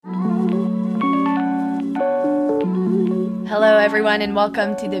Hello, everyone, and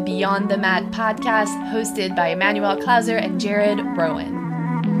welcome to the Beyond the Mat podcast, hosted by Emmanuel Klauser and Jared Rowan.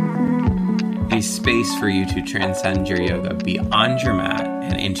 A space for you to transcend your yoga beyond your mat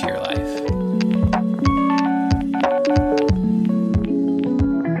and into your life.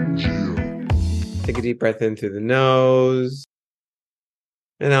 Take a deep breath in through the nose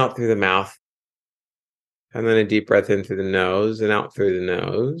and out through the mouth. And then a deep breath in through the nose and out through the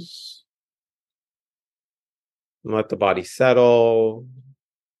nose. And let the body settle.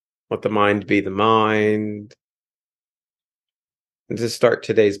 Let the mind be the mind. And to start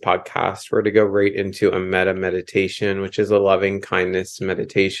today's podcast, we're to go right into a metta meditation, which is a loving kindness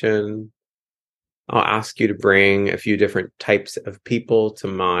meditation. I'll ask you to bring a few different types of people to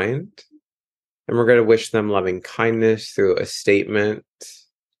mind. And we're going to wish them loving kindness through a statement.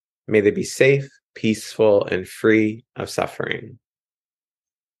 May they be safe, peaceful, and free of suffering.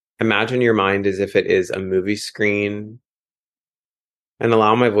 Imagine your mind as if it is a movie screen, and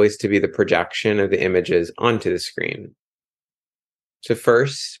allow my voice to be the projection of the images onto the screen. So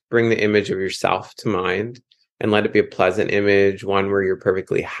first, bring the image of yourself to mind, and let it be a pleasant image, one where you're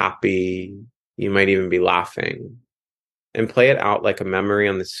perfectly happy. You might even be laughing. And play it out like a memory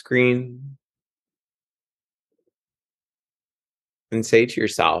on the screen. And say to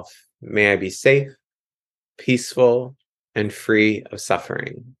yourself, may I be safe, peaceful, and free of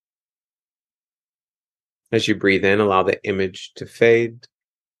suffering. As you breathe in, allow the image to fade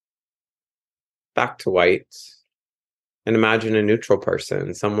back to white. And imagine a neutral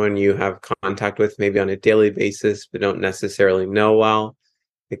person, someone you have contact with maybe on a daily basis, but don't necessarily know well.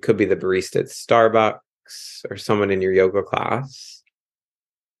 It could be the barista at Starbucks or someone in your yoga class.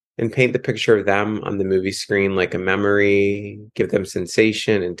 And paint the picture of them on the movie screen like a memory. Give them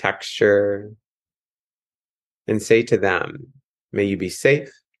sensation and texture. And say to them, may you be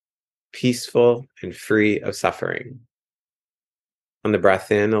safe, peaceful, and free of suffering. On the breath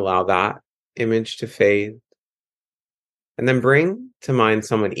in, allow that image to fade. And then bring to mind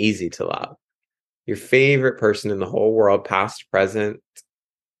someone easy to love. Your favorite person in the whole world, past, present.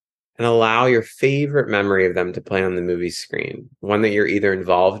 And allow your favorite memory of them to play on the movie screen. One that you're either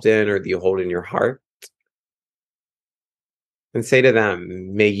involved in or that you hold in your heart. And say to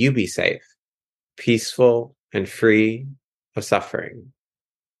them, may you be safe, peaceful, and free of suffering.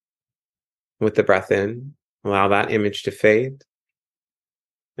 With the breath in, allow that image to fade.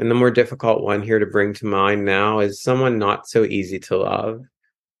 And the more difficult one here to bring to mind now is someone not so easy to love.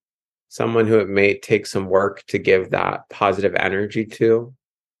 Someone who it may take some work to give that positive energy to.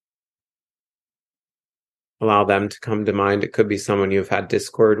 Allow them to come to mind. It could be someone you've had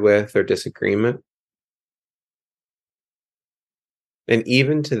discord with or disagreement. And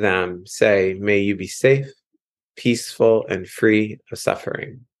even to them, say, may you be safe, peaceful, and free of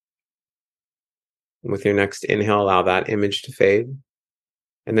suffering. With your next inhale, allow that image to fade.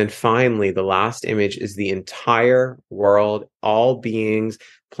 And then finally, the last image is the entire world, all beings,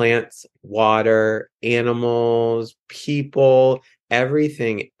 plants, water, animals, people,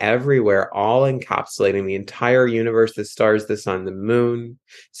 everything, everywhere, all encapsulating the entire universe, the stars, the sun, the moon.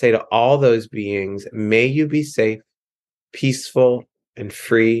 Say to all those beings, may you be safe, peaceful, and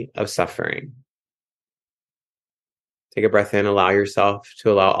free of suffering. Take a breath in, allow yourself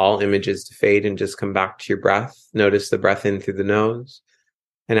to allow all images to fade and just come back to your breath. Notice the breath in through the nose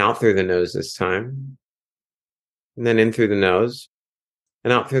and out through the nose this time. And then in through the nose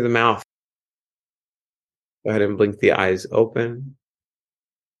and out through the mouth. Go ahead and blink the eyes open.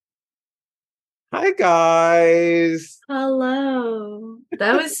 Hi, guys. Hello.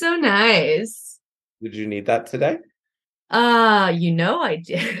 That was so nice. Did you need that today? I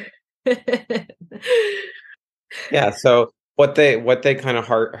did. Yeah, so what they kind of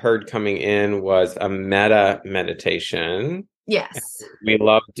heard coming in was a metta meditation. Yes. We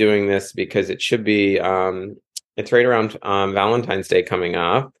love doing this because it should be it's right around Valentine's Day coming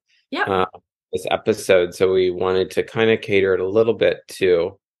up. Yeah. This episode, so we wanted to kind of cater it a little bit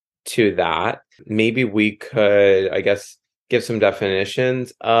to that. Maybe we could, I guess, give some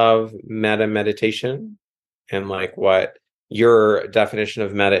definitions of metta meditation and like what your definition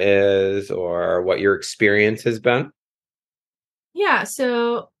of metta is or what your experience has been. Yeah,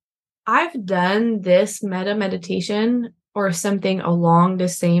 so I've done this metta meditation or something along the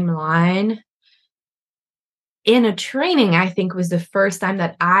same line in a training. I think was the first time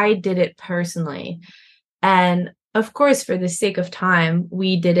that I did it personally. And of course, for the sake of time,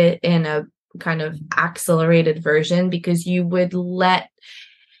 we did it in a kind of accelerated version because you would let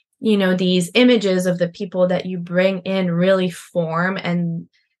these images of the people that you bring in really form and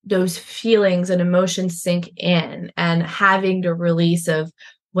those feelings and emotions sink in, and having the release of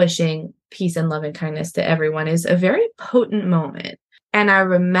wishing peace and love and kindness to everyone is a very potent moment. And I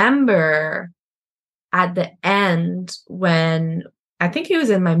remember at the end when I think it was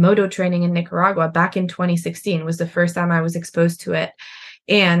in my moto training in Nicaragua back in 2016 was the first time I was exposed to it.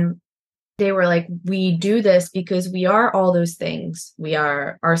 And they were like, we do this because we are all those things. We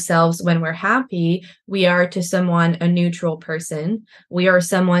are ourselves when we're happy. We are to someone a neutral person. We are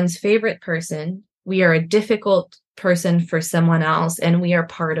someone's favorite person. We are a difficult person for someone else. And we are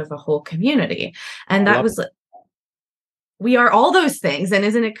part of a whole community. And that was, we are all those things. And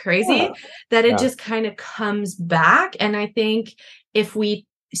isn't it crazy that it just kind of comes back? And I think if we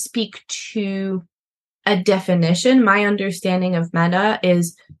speak to a definition, my understanding of metta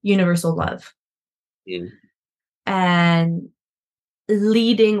is universal love. And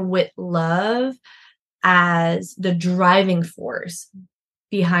leading with love as the driving force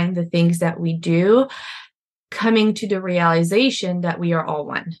behind the things that we do, coming to the realization that we are all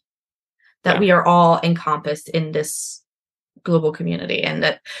one, that we are all encompassed in this global community, and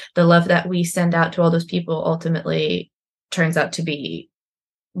that the love that we send out to all those people ultimately turns out to be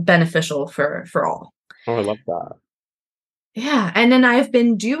beneficial for all. Oh, I love that. Yeah. And then I've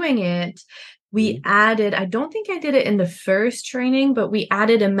been doing it. We added, I don't think I did it in the first training, but we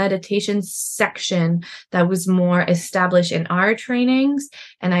added a meditation section that was more established in our trainings.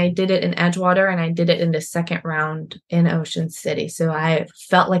 And I did it in Edgewater, and I did it in the second round in Ocean City. So I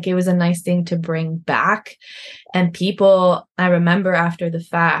felt like it was a nice thing to bring back. And people, I remember after the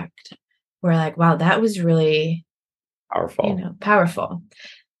fact, were like, wow, that was really powerful. Powerful.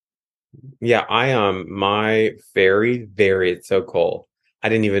 Yeah, my very, it's so cool. I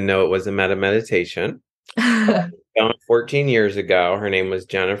didn't even know it was a metta meditation. 14 years ago. Her name was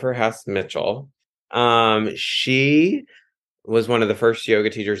Jennifer Hess Mitchell. She was one of the first yoga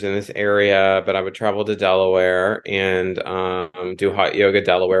teachers in this area, but I would travel to Delaware and do Hot Yoga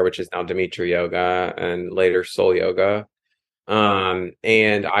Delaware, which is now Dimitra Yoga and later Soul Yoga. And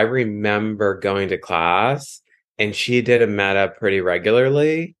I remember going to class, and she did a metta pretty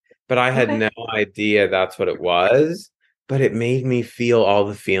regularly. But I had no idea that's what it was. But it made me feel all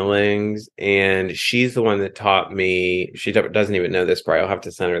the feelings. And she's the one that taught me. She doesn't even know this, probably. I'll have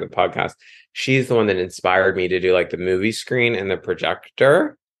to send her the podcast. She's the one that inspired me to do like the movie screen and the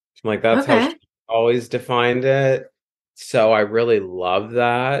projector. Like that's how she always defined it. So I really love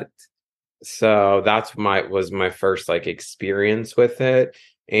that. So that's was my first like experience with it.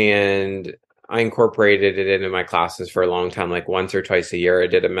 And I incorporated it into my classes for a long time, like once or twice a year. I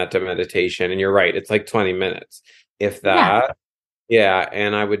did a metta meditation, and you're right, it's like 20 minutes, if that. Yeah,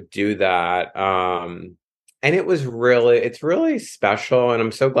 and I would do that. And it's really special. And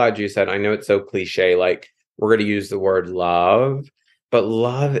I'm so glad you said, I know it's so cliche, like we're going to use the word love, but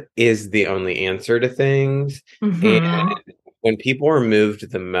love is the only answer to things. And when people are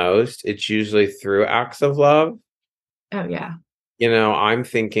moved the most, it's usually through acts of love. Oh, yeah. I'm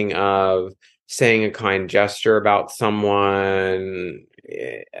thinking of saying a kind gesture about someone.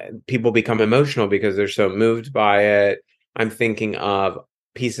 People become emotional because they're so moved by it. I'm thinking of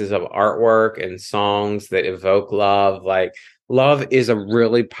pieces of artwork and songs that evoke love. Like, love is a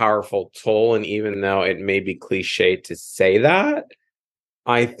really powerful tool. And even though it may be cliche to say that,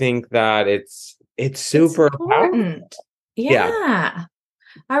 I think that it's super important. Powerful. Yeah,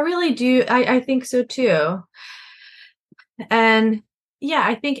 I really do. I think so too. And yeah,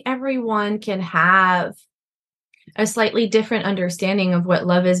 I think everyone can have a slightly different understanding of what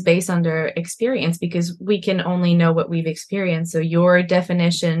love is based on their experience, because we can only know what we've experienced. So your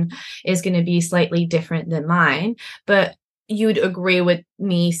definition is going to be slightly different than mine, but you'd agree with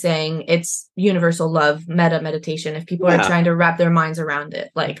me saying it's universal love, metta meditation. If people are trying to wrap their minds around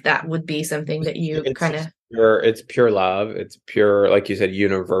it, like that would be something that you kind of... It's pure love. It's pure, like you said,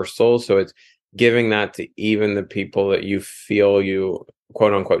 universal. So it's giving that to even the people that you feel you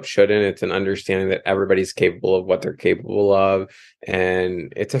quote unquote shouldn't. It's an understanding that everybody's capable of what they're capable of,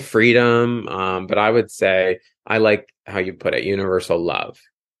 and it's a freedom. But I would say I like how you put it, universal love.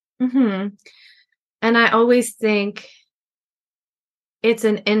 And I always think it's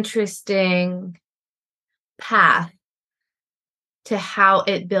an interesting path to how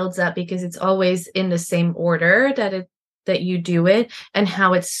it builds up, because it's always in the same order that you do it, and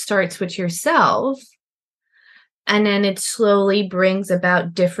how it starts with yourself. And then it slowly brings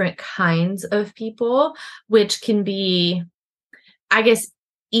about different kinds of people, which can be, I guess,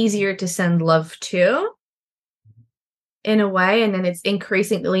 easier to send love to in a way. And then it's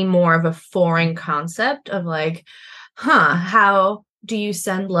increasingly more of a foreign concept of like, how do you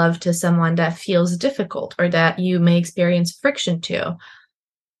send love to someone that feels difficult or that you may experience friction to?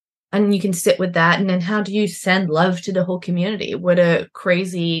 and you can sit with that. And then how do you send love to the whole community? What a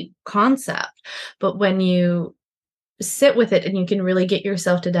crazy concept. But when you sit with it and you can really get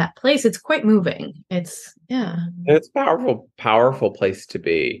yourself to that place, it's quite moving. It's powerful place to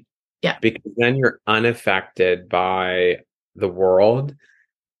be. Yeah. Because then you're unaffected by the world.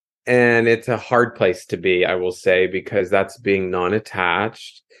 And it's a hard place to be, I will say, because that's being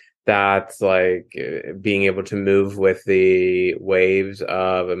non-attached. That's like being able to move with the waves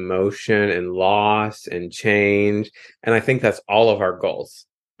of emotion and loss and change. And I think that's all of our goals.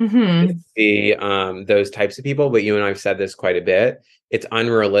 Mm-hmm. Be those types of people. But you and I've said this quite a bit. It's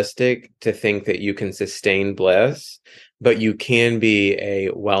unrealistic to think that you can sustain bliss, but you can be a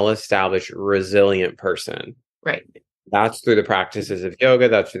well-established, resilient person. Right. That's through the practices of yoga.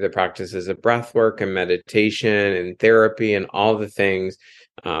 That's through the practices of breath work and meditation and therapy and all the things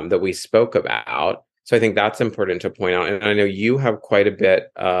that we spoke about. So I think that's important to point out. And I know you have quite a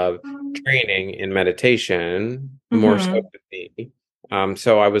bit of training in meditation, more so than me.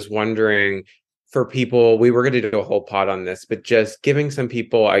 So I was wondering, for people, we were going to do a whole pod on this, but just giving some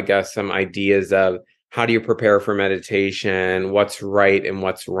people, I guess, some ideas of how do you prepare for meditation, what's right and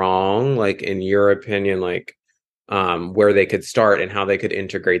what's wrong, like in your opinion, like where they could start and how they could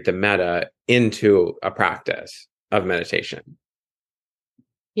integrate the metta into a practice of meditation.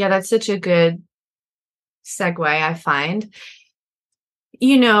 Yeah, that's such a good segue, I find.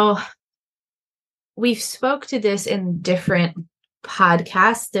 You know, we've spoke to this in different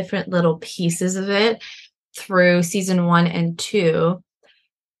podcasts, different little pieces of it through season 1 and 2.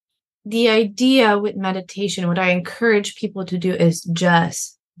 The idea with meditation, what I encourage people to do is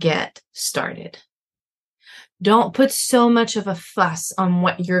just get started. Don't put so much of a fuss on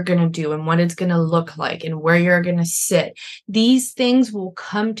what you're going to do and what it's going to look like and where you're going to sit. These things will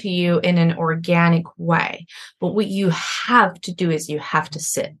come to you in an organic way. But what you have to do is you have to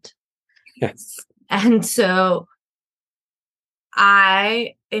sit. Yes. And so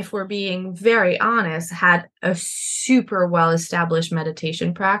I, if we're being very honest, had a super well-established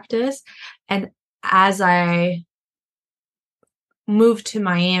meditation practice. And as I moved to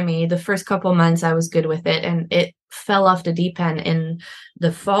Miami, the first couple months I was good with it, and it fell off the deep end in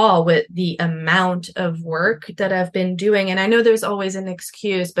the fall with the amount of work that I've been doing. And I know there's always an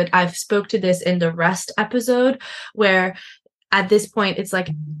excuse, but I've spoke to this in the rest episode, where at this point it's like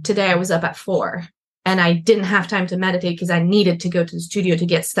today I was up at 4 and I didn't have time to meditate because I needed to go to the studio to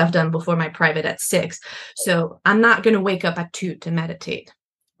get stuff done before my private at 6. So I'm not going to wake up at 2 to meditate.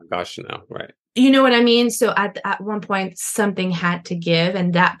 Gosh, no, right. You know what I mean? So at one point, something had to give,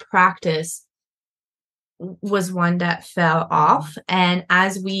 and that practice was one that fell off. And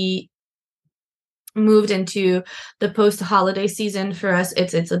as we moved into the post-holiday season for us,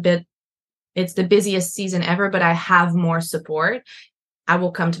 it's the busiest season ever, but I have more support. I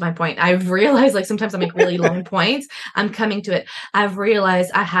will come to my point. I've realized, like, sometimes I make really long points. I'm coming to it. I've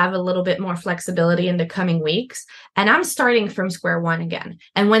realized I have a little bit more flexibility in the coming weeks, and I'm starting from square one again.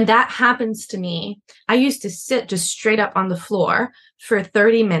 And when that happens to me, I used to sit just straight up on the floor for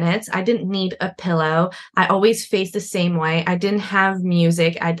 30 minutes. I didn't need a pillow. I always faced the same way. I didn't have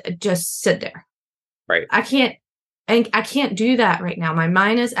music. I'd just sit there. Right. I can't do that right now. My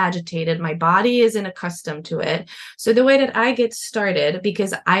mind is agitated. My body isn't accustomed to it. So the way that I get started,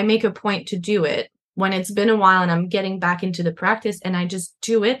 because I make a point to do it when it's been a while and I'm getting back into the practice, and I just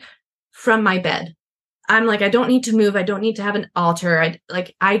do it from my bed. I'm like, I don't need to move. I don't need to have an altar.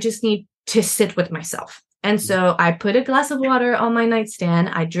 I just need to sit with myself. And so I put a glass of water on my nightstand.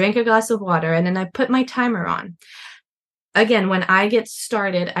 I drink a glass of water, and then I put my timer on. Again, when I get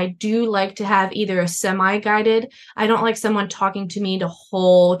started, I do like to have either a semi-guided. I don't like someone talking to me the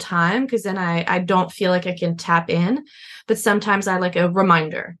whole time, because then I don't feel like I can tap in. But sometimes I like a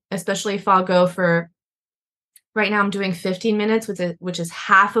reminder, especially if I'll go for, right now I'm doing 15 minutes, which is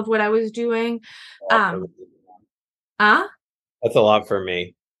half of what I was doing. That's a lot for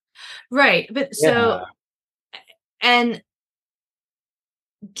me. Right. But so, and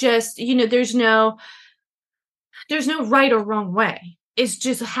just, there's no right or wrong way. It's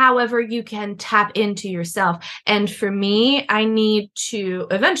just however you can tap into yourself. And for me, I need to,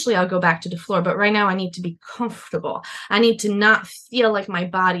 eventually I'll go back to the floor, but right now I need to be comfortable. I need to not feel like my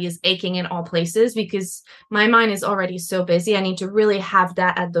body is aching in all places, because my mind is already so busy. I need to really have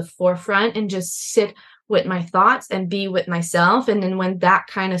that at the forefront and just sit with my thoughts and be with myself. And then when that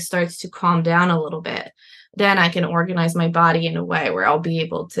kind of starts to calm down a little bit, then I can organize my body in a way where I'll be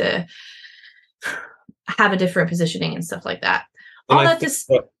able to have a different positioning and stuff like that. And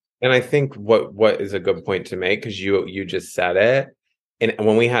I think what is a good point to make, because you just said it. And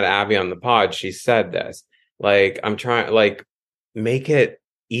when we had Abby on the pod, she said this, like, I'm trying, like, make it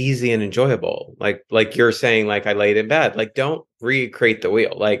easy and enjoyable. Like you're saying, like I laid in bed, like don't recreate the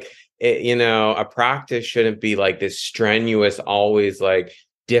wheel. Like a practice shouldn't be like this strenuous, always like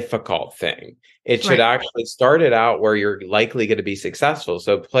difficult thing. It should Right. actually start it out where you're likely going to be successful.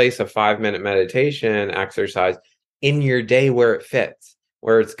 So place a 5-minute meditation exercise in your day where it fits,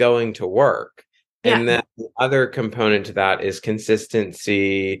 where it's going to work. Yeah. And then the other component to that is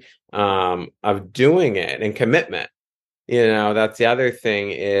consistency of doing it and commitment. That's the other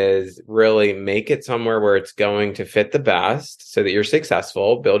thing, is really make it somewhere where it's going to fit the best so that you're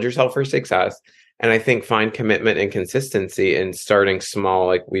successful, build yourself for success. And I think find commitment and consistency in starting small,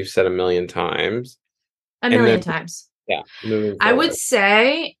 like we've said a million times. A million times. Yeah. Moving I would forward.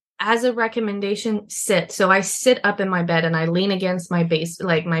 say, as a recommendation, sit. So I sit up in my bed and I lean against my base,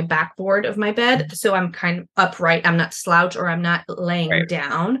 like my backboard of my bed. So I'm kind of upright. I'm not slouched or I'm not laying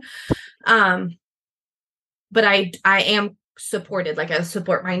down. But I am supported. Like I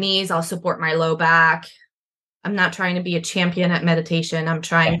support my knees. I'll support my low back. I'm not trying to be a champion at meditation. I'm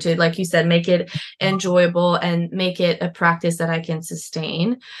trying to, like you said, make it enjoyable and make it a practice that I can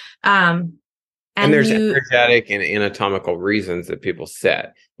sustain. And there's energetic and anatomical reasons that people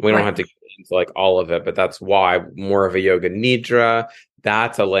sit. We don't have to get into like all of it, but that's why more of a yoga nidra,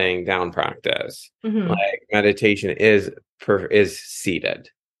 that's a laying down practice. Mm-hmm. Like meditation is seated,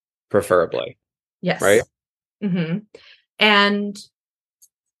 preferably. Yes. Right. Mm-hmm. And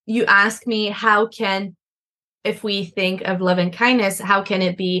you ask me, if we think of love and kindness, how can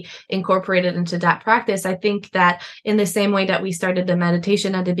it be incorporated into that practice? I think that in the same way that we started the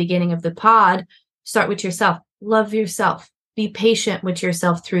meditation at the beginning of the pod, start with yourself, love yourself, be patient with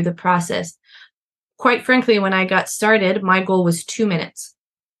yourself through the process. Quite frankly, when I got started, my goal was 2 minutes.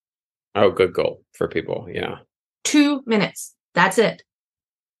 Oh, good goal for people. Yeah. 2 minutes. That's it.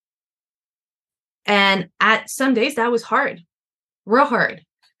 And at some days that was hard, real hard.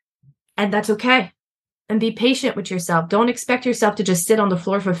 And that's okay. And be patient with yourself. Don't expect yourself to just sit on the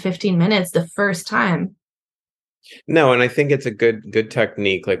floor for 15 minutes the first time. No, and I think it's a good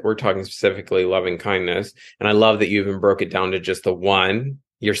technique. Like we're talking specifically loving kindness. And I love that you even broke it down to just the one,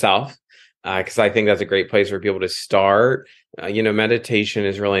 yourself, because I think that's a great place for people to start. Meditation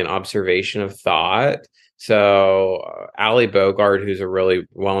is really an observation of thought. So Ali Bogard, who's a really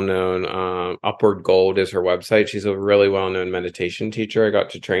well-known, Upward Gold is her website. She's a really well-known meditation teacher I got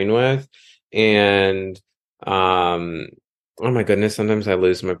to train with. And oh my goodness, sometimes I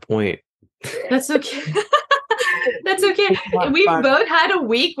lose my point. That's okay. That's okay. We've both had a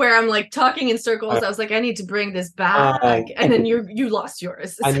week where I'm like talking in circles. I was like, I need to bring this back, and then you lost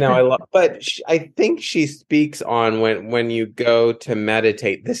yours. I know, but I think she speaks on when you go to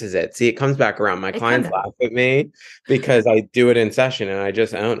meditate. This is it. See, it comes back around. My clients laugh at me because I do it in session and I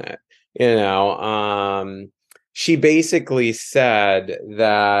just own it. She basically said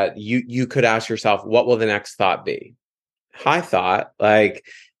that you could ask yourself, what will the next thought be? High thought, like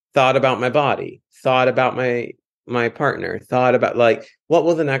thought about my body, thought about my partner, thought about like, what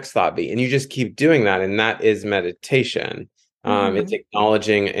will the next thought be? And you just keep doing that. And that is meditation. It's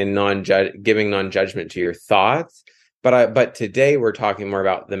acknowledging and giving non-judgment to your thoughts. But today we're talking more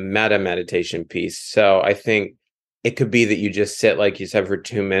about the meta meditation piece. So I think it could be that you just sit, like you said, for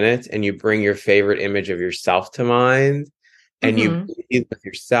 2 minutes and you bring your favorite image of yourself to mind and you breathe with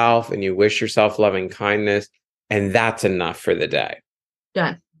yourself and you wish yourself loving kindness. And that's enough for the day.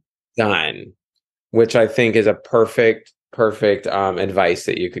 Done. Which I think is a perfect advice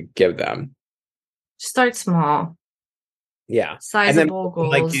that you could give them. Start small. Yeah. Sizable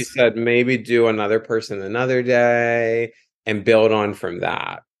goals. Like you said, maybe do another person another day and build on from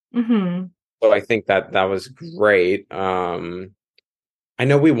that. Mm-hmm. So I think that was great. I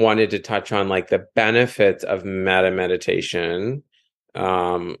know we wanted to touch on like the benefits of meta meditation.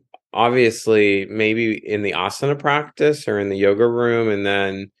 Obviously, maybe in the asana practice or in the yoga room, and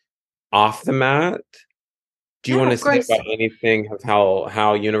then off the mat. Do you want to say about anything of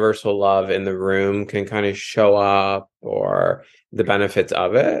how universal love in the room can kind of show up or the benefits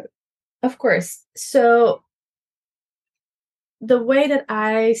of it? Of course. So the way that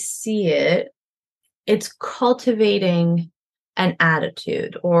I see it, it's cultivating an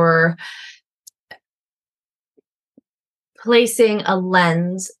attitude or placing a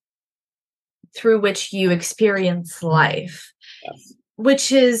lens through which you experience life,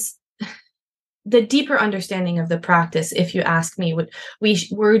 which is the deeper understanding of the practice. If you ask me,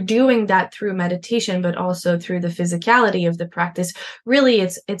 we're doing that through meditation, but also through the physicality of the practice. Really,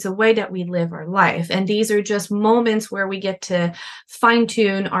 it's a way that we live our life. And these are just moments where we get to fine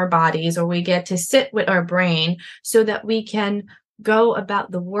tune our bodies, or we get to sit with our brain so that we can go about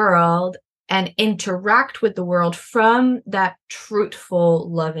the world and interact with the world from that truthful,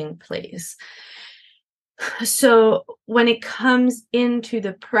 loving place. So when it comes into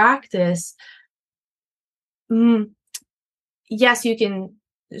the practice, yes, you can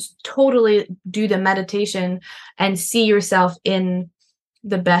totally do the meditation and see yourself in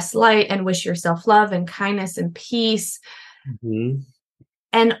the best light and wish yourself love and kindness and peace. Mm-hmm.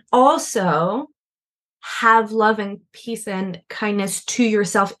 And also have love and peace and kindness to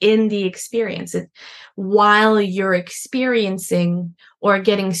yourself in the experience while you're experiencing or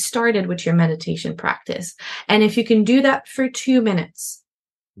getting started with your meditation practice. And if you can do that for 2 minutes,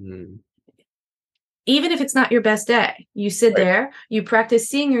 even if it's not your best day, you sit there, you practice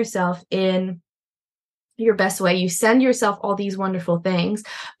seeing yourself in your best way, you send yourself all these wonderful things,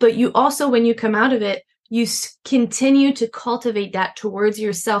 but you also, when you come out of it, you continue to cultivate that towards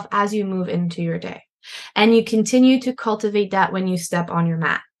yourself as you move into your day. And you continue to cultivate that when you step on your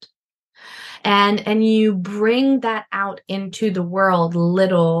mat. And you bring that out into the world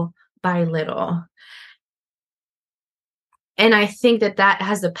little by little. And I think that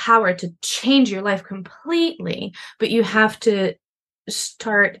has the power to change your life completely, but you have to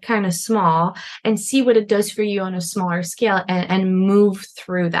start kind of small and see what it does for you on a smaller scale and move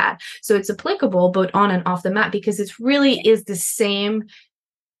through that. So it's applicable both on and off the mat, because it really is the same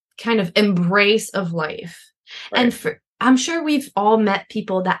kind of embrace of life. Right. And I'm sure we've all met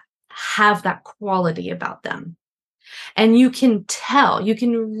people that have that quality about them. And you can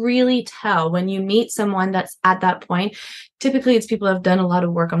really tell when you meet someone that's at that point. Typically, it's people who have done a lot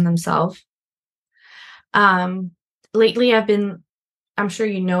of work on themselves. Lately, I'm sure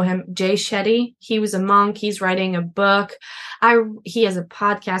you know him, Jay Shetty. He was a monk. He's writing a book. He has a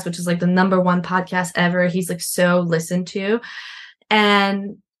podcast, which is like the #1 podcast ever. He's like so listened to.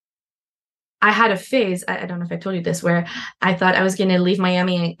 And I had a phase, I don't know if I told you this, where I thought I was going to leave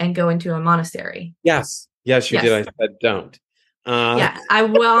Miami and go into a monastery. Yes, you did. I said, don't.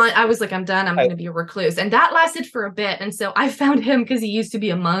 I was like, I'm done. I'm going to be a recluse. And that lasted for a bit. And so I found him because he used to be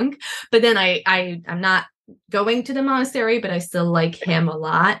a monk. But then I'm not going to the monastery, but I still like him a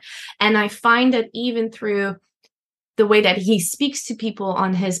lot. And I find that even through the way that he speaks to people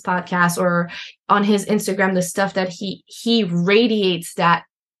on his podcast or on his Instagram, the stuff that he radiates, that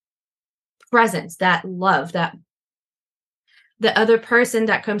presence, that love, that the other person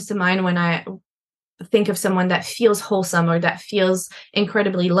that comes to mind when I think of someone that feels wholesome or that feels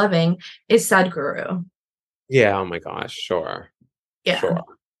incredibly loving is Sadhguru. Yeah. Oh my gosh. Sure. Yeah. Sure.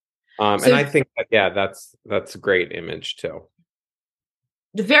 And I think that, that's a great image too.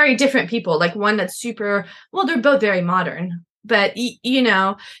 Very different people, like one that's super, well, they're both very modern, but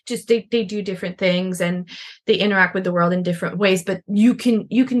just they do different things and they interact with the world in different ways. But you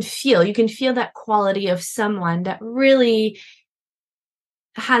can feel that quality of someone that really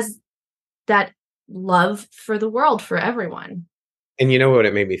has that love for the world, for everyone. And you know what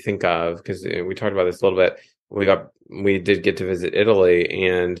it made me think of, because we talked about this a little bit. We did get to visit Italy,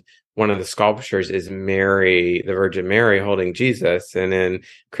 and one of the sculptures is Mary, the Virgin Mary holding Jesus. And in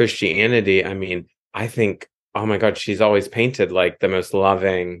Christianity, I mean, I think, oh my God, she's always painted like the most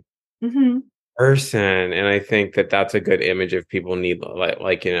loving person. And I think that that's a good image if people need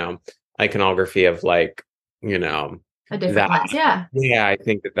like iconography of a different lens. Yeah, I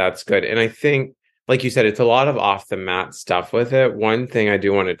think that that's good. And I think, like you said, it's a lot of off the mat stuff with it. One thing I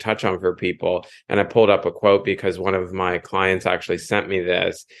do want to touch on for people, and I pulled up a quote because one of my clients actually sent me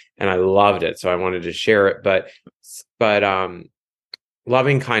this and I loved it. So I wanted to share it. But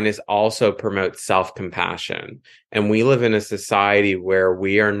loving kindness also promotes self-compassion. And we live in a society where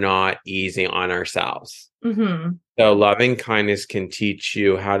we are not easy on ourselves. Mm-hmm. So loving kindness can teach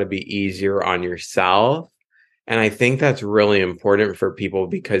you how to be easier on yourself. And I think that's really important for people,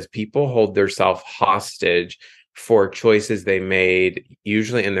 because people hold themselves hostage for choices they made,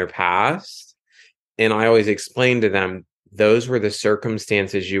 usually in their past. And I always explain to them, those were the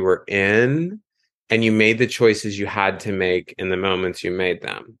circumstances you were in, and you made the choices you had to make in the moments you made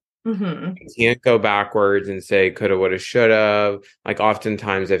them. Mm-hmm. You can't go backwards and say coulda, woulda, shoulda. Like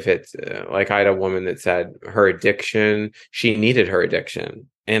oftentimes, if it's like I had a woman that said her addiction, she needed her addiction.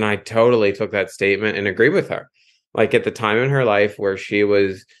 And I totally took that statement and agreed with her. Like at the time in her life where she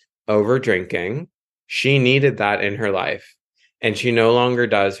was over drinking, she needed that in her life. And she no longer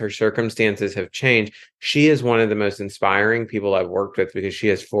does. Her circumstances have changed. She is one of the most inspiring people I've worked with, because she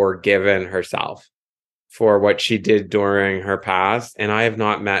has forgiven herself for what she did during her past. And I have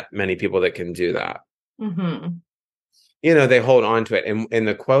not met many people that can do that. Mm-hmm. They hold on to it. And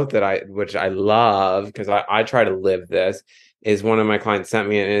the quote which I love, because I try to live this, is one of my clients sent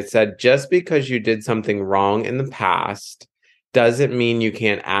me, and it said, just because you did something wrong in the past doesn't mean you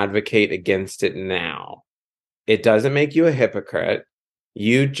can't advocate against it now. It doesn't make you a hypocrite.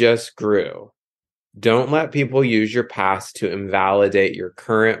 You just grew. Don't let people use your past to invalidate your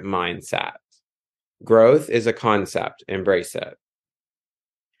current mindset. Growth is a concept. Embrace it.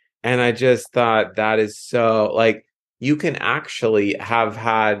 And I just thought that is so, like, you can actually have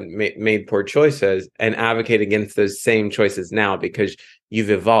had made poor choices and advocate against those same choices now because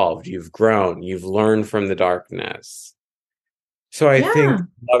you've evolved, you've grown, you've learned from the darkness. So I think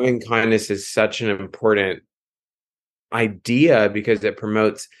loving kindness is such an important idea because it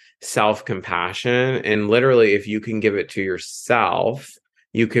promotes self-compassion. And literally, if you can give it to yourself,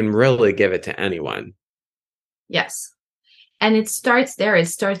 you can really give it to anyone. Yes. And it starts there. It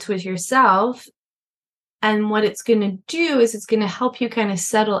starts with yourself. And what it's going to do is it's going to help you kind of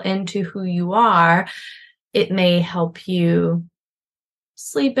settle into who you are. It may help you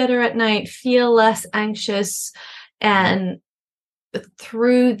sleep better at night, feel less anxious. And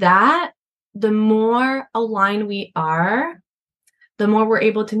through that, the more aligned we are, the more we're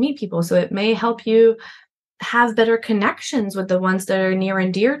able to meet people. So it may help you have better connections with the ones that are near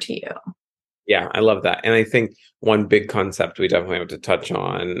and dear to you. Yeah, I love that. And I think one big concept we definitely have to touch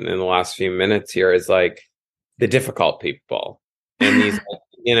on in the last few minutes here is like the difficult people and these,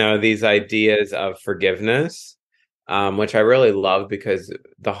 these ideas of forgiveness, which I really love because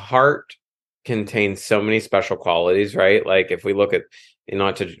the heart contains so many special qualities, right? Like if we look at,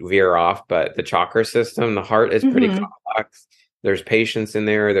 not to veer off, but the chakra system, the heart is pretty complex. There's patience in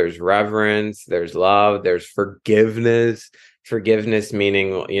there. There's reverence. There's love. There's forgiveness. Forgiveness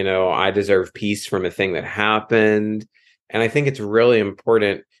meaning, I deserve peace from a thing that happened. And I think it's really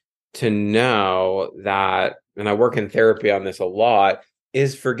important to know that, and I work in therapy on this a lot,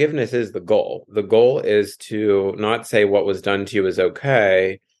 is forgiveness is the goal. The goal is to not say what was done to you is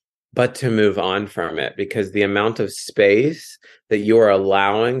okay, but to move on from it, because the amount of space that you are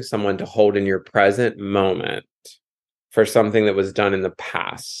allowing someone to hold in your present moment for something that was done in the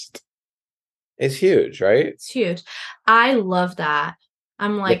past is huge, right? It's huge. I love that.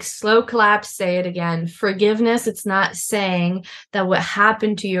 I'm like, slow clap, say it again. Forgiveness, it's not saying that what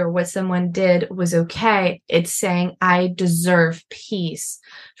happened to you or what someone did was okay. It's saying I deserve peace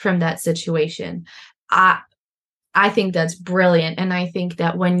from that situation. I think that's brilliant. And I think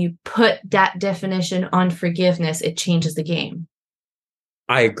that when you put that definition on forgiveness, it changes the game.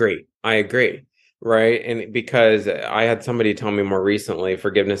 I agree. Right. And because I had somebody tell me more recently,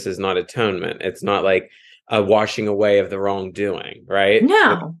 forgiveness is not atonement. It's not like a washing away of the wrongdoing, right?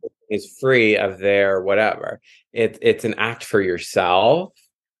 No. It's free of their whatever. It's an act for yourself,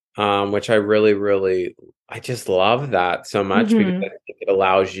 which I really, really, I just love that so much because I think it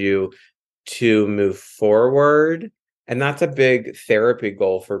allows you to move forward. And that's a big therapy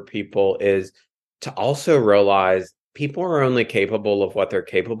goal for people, is to also realize people are only capable of what they're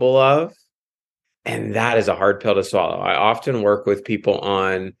capable of. And that is a hard pill to swallow. I often work with people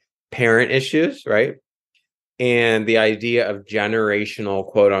on parent issues, right? And the idea of generational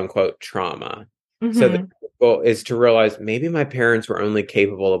quote unquote trauma. So the goal is to realize maybe my parents were only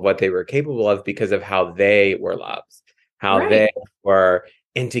capable of what they were capable of because of how they were loved, how they were.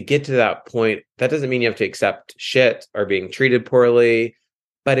 And to get to that point, that doesn't mean you have to accept shit or being treated poorly,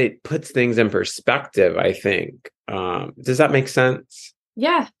 but it puts things in perspective, I think. Does that make sense?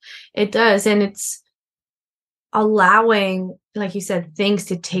 Yeah, it does. And it's allowing, like you said, things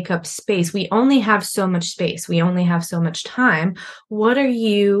to take up space. We only have so much space. We only have so much time. What are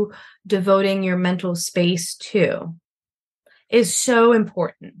you devoting your mental space to is so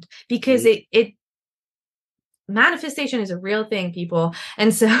important, because it manifestation is a real thing, people.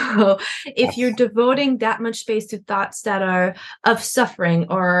 And so if you're devoting that much space to thoughts that are of suffering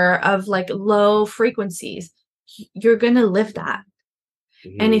or of like low frequencies, you're going to live that.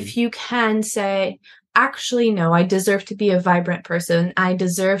 And if you can say, actually, no, I deserve to be a vibrant person. I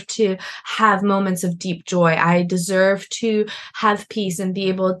deserve to have moments of deep joy. I deserve to have peace and be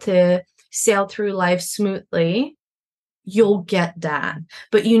able to sail through life smoothly. You'll get that.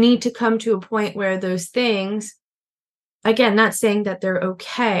 But you need to come to a point where those things, again, not saying that they're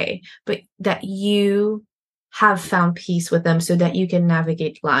okay, but that you have found peace with them so that you can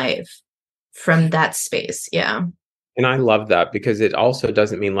navigate life from that space. Yeah. And I love that, because it also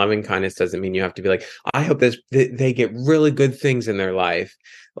doesn't mean loving kindness doesn't mean you have to be like, I hope they get really good things in their life.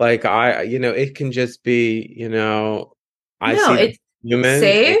 Like it can just be, I see it's human,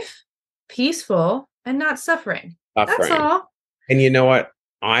 safe, peaceful, and not suffering. That's all. And you know what?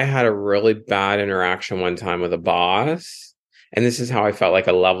 I had a really bad interaction one time with a boss, and this is how I felt like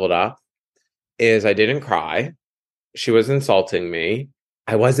I leveled up, is I didn't cry. She was insulting me.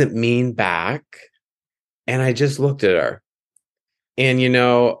 I wasn't mean back. And I just looked at her And, you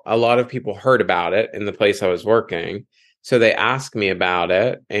know, a lot of people heard about it in the place I was working. So they asked me about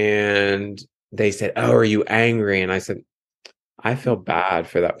it and they said, "Oh, are you angry?" And I said, "I feel bad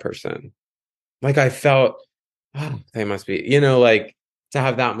for that person." Like I felt, oh, they must be, you know, like to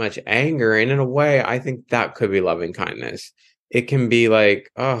have that much anger. And in a way, I think that could be loving kindness. It can be like,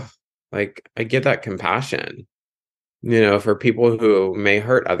 oh, like I get that compassion, you know, for people who may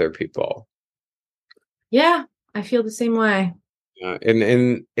hurt other people. Yeah, I feel the same way.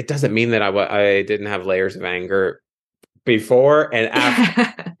 And it doesn't mean that I didn't have layers of anger before and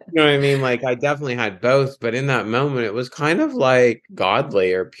after. You know what I mean? Like I definitely had both, but in that moment, it was kind of like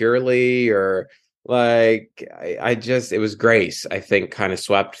godly or purely, or like I just, it was grace, I think, kind of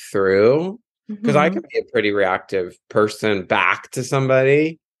swept through because I Mhm. can be a pretty reactive person back to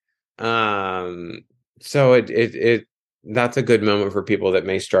somebody. Um, so that's a good moment for people that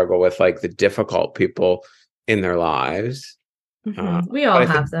may struggle with like the difficult people in their lives. We But all I think,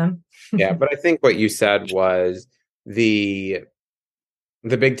 have them. yeah, but I think what you said was the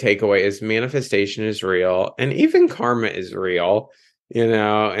the big takeaway is manifestation is real and even karma is real, you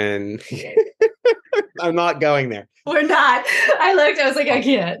know, and I'm not going there. We're not. I looked, I was like, I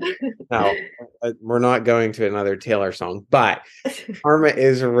can't. No, we're not going to another Taylor song, but karma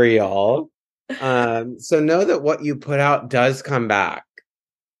is real. So know that what you put out does come back.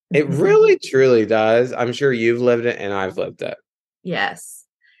 It really truly does. I'm sure you've lived it and I've lived it. Yes.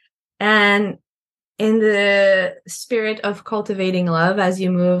 And in the spirit of cultivating love as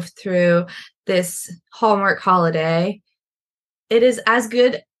you move through this Hallmark holiday, it is as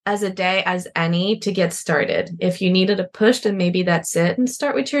good as a day as any to get started. If you needed a push, then maybe that's it. And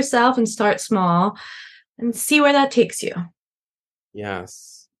start with yourself and start small and see where that takes you.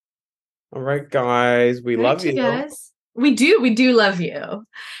 Yes. All right, guys. We All right, love you you. guys. We do love you.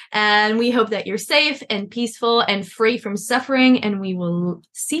 And we hope that you're safe and peaceful and free from suffering. And we will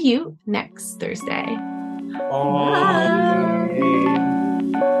see you next Thursday. Bye. Bye.